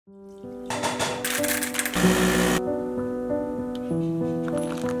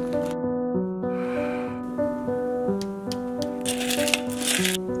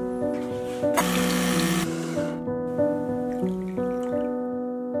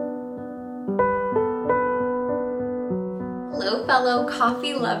Hello fellow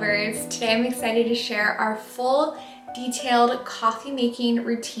coffee lovers. Today I'm excited to share our full detailed coffee making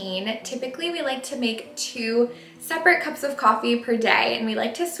routine. Typically we like to make 2 separate cups of coffee per day and we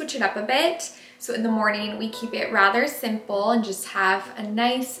like to switch it up a bit. So in the morning we keep it rather simple and just have a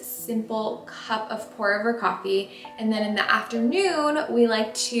nice simple cup of pour over coffee, and then in the afternoon we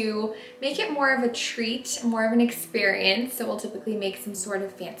like to make it more of a treat, more of an experience. So we'll typically make some sort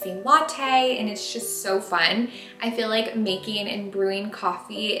of fancy latte and it's just so fun. I feel like making and brewing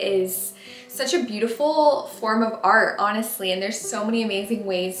coffee is such a beautiful form of art, honestly, and there's so many amazing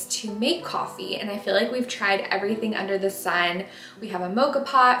ways to make coffee, and I feel like we've tried everything under the sun. We have a mocha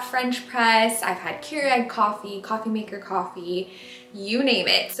pot, French press, I've had Keurig coffee, coffee maker coffee, you name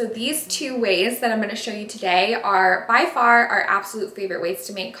it. So these 2 ways that I'm going to show you today are by far our absolute favorite ways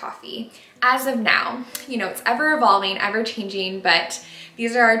to make coffee. As of now, you know, it's ever evolving, ever changing, but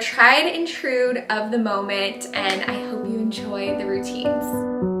these are our tried and true of the moment, and I hope you enjoy the routines.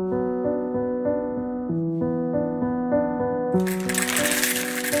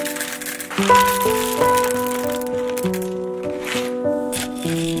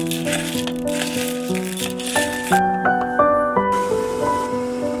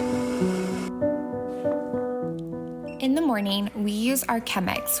 In the morning, we use our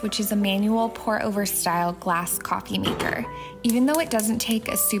Chemex, which is a manual pour-over style glass coffee maker. Even though it doesn't take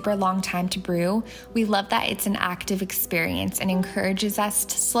a super long time to brew, we love that it's an active experience and encourages us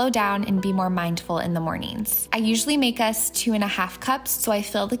to slow down and be more mindful in the mornings. I usually make us 2.5 cups, so I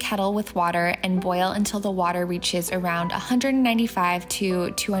fill the kettle with water and boil until the water reaches around 195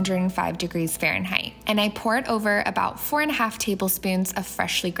 to 205 degrees Fahrenheit. And I pour it over about 4.5 tablespoons of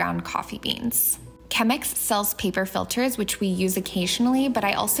freshly ground coffee beans. Chemex sells paper filters, which we use occasionally, but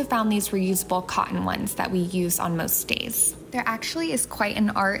I also found these reusable cotton ones that we use on most days. There actually is quite an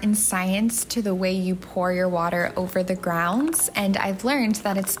art and science to the way you pour your water over the grounds, and I've learned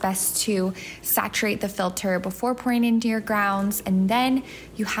that it's best to saturate the filter before pouring into your grounds, and then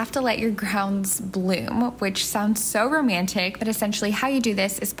you have to let your grounds bloom, which sounds so romantic, but essentially how you do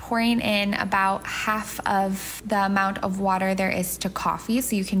this is pouring in about half of the amount of water there is to coffee,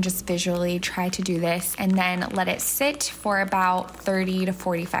 so you can just visually try to do this, and then let it sit for about 30 to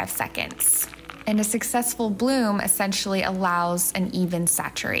 45 seconds. And a successful bloom essentially allows an even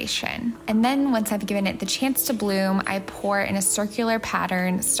saturation. And then once I've given it the chance to bloom, I pour in a circular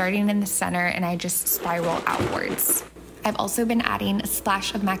pattern starting in the center, and I just spiral outwards. I've also been adding a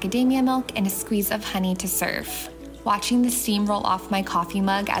splash of macadamia milk and a squeeze of honey to serve. Watching the steam roll off my coffee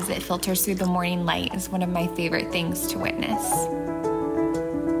mug as it filters through the morning light is one of my favorite things to witness.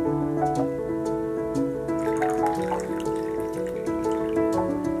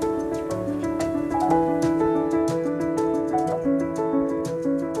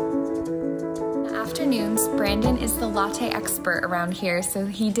 Brandon is the latte expert around here, so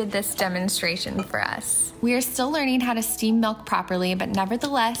he did this demonstration for us. We are still learning how to steam milk properly, but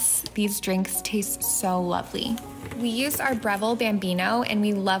nevertheless, these drinks taste so lovely. We use our Reusable Bambino, and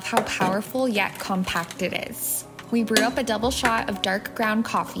we love how powerful yet compact it is. We brew up a double shot of dark ground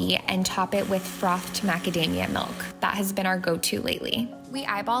coffee and top it with frothed macadamia milk. That has been our go-to lately. We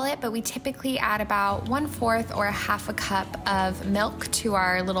eyeball it, but we typically add about 1/4 or 1/2 cup of milk to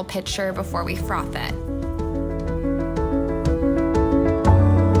our little pitcher before we froth it.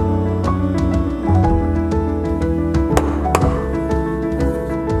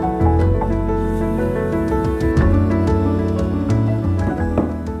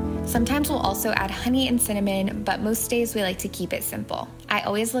 Sometimes we'll also add honey and cinnamon, but most days we like to keep it simple. I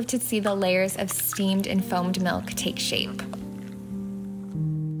always love to see the layers of steamed and foamed milk take shape.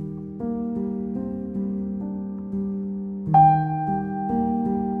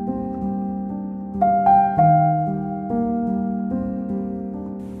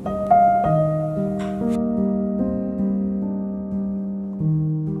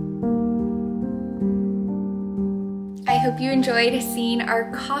 I hope you enjoyed seeing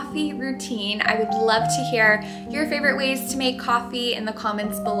our coffee routine. I would love to hear your favorite ways to make coffee in the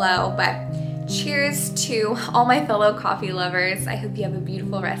comments below, but cheers to all my fellow coffee lovers. I hope you have a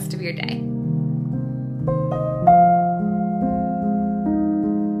beautiful rest of your day.